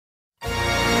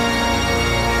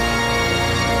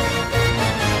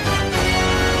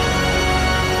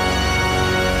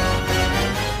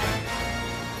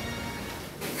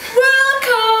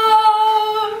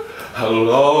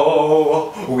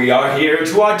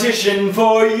to audition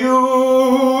for you.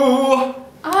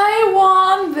 I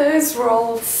want this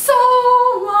role so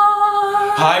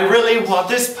much. I really want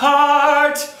this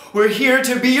part. We're here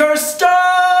to be your stars.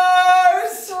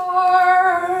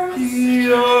 Stars.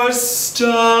 Your stars.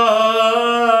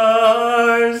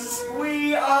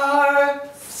 We are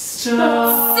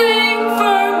stars. Sing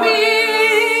for me.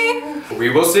 We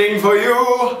will sing for you.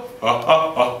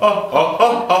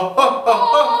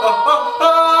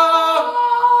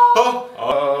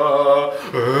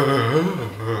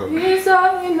 Is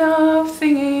that enough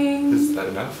singing? Is that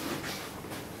enough?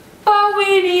 But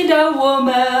we need a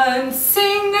woman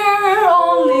singer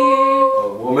only.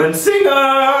 A woman singer.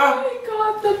 I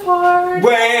got the part.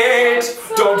 Wait,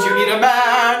 don't you need a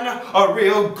man? A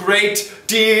real great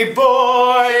deep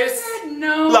voice.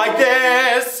 No. Like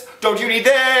this. Don't you need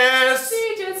this?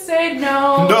 She just said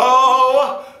no.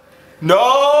 No.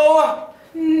 No.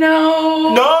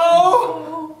 No.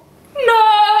 No.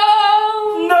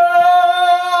 No. No.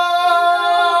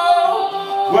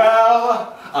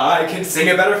 Well, I can sing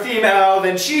a better female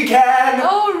than she can.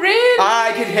 Oh, really?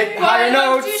 I can hit higher Why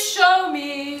don't notes. you show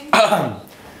me?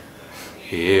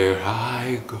 Here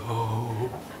I go.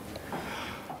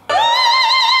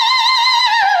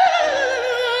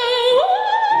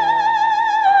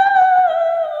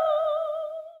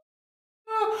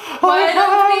 Why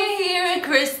don't we hear it,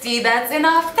 Christy? That's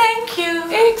enough, thank you.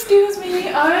 Excuse me,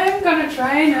 I'm gonna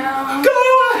try now.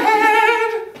 Go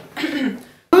ahead.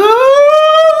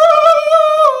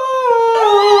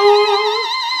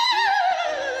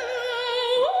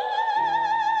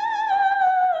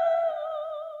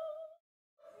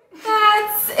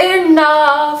 That's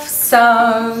enough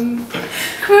sung.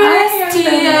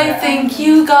 Christy, I think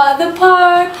you got the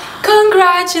part.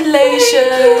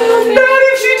 Congratulations. Not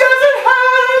if she doesn't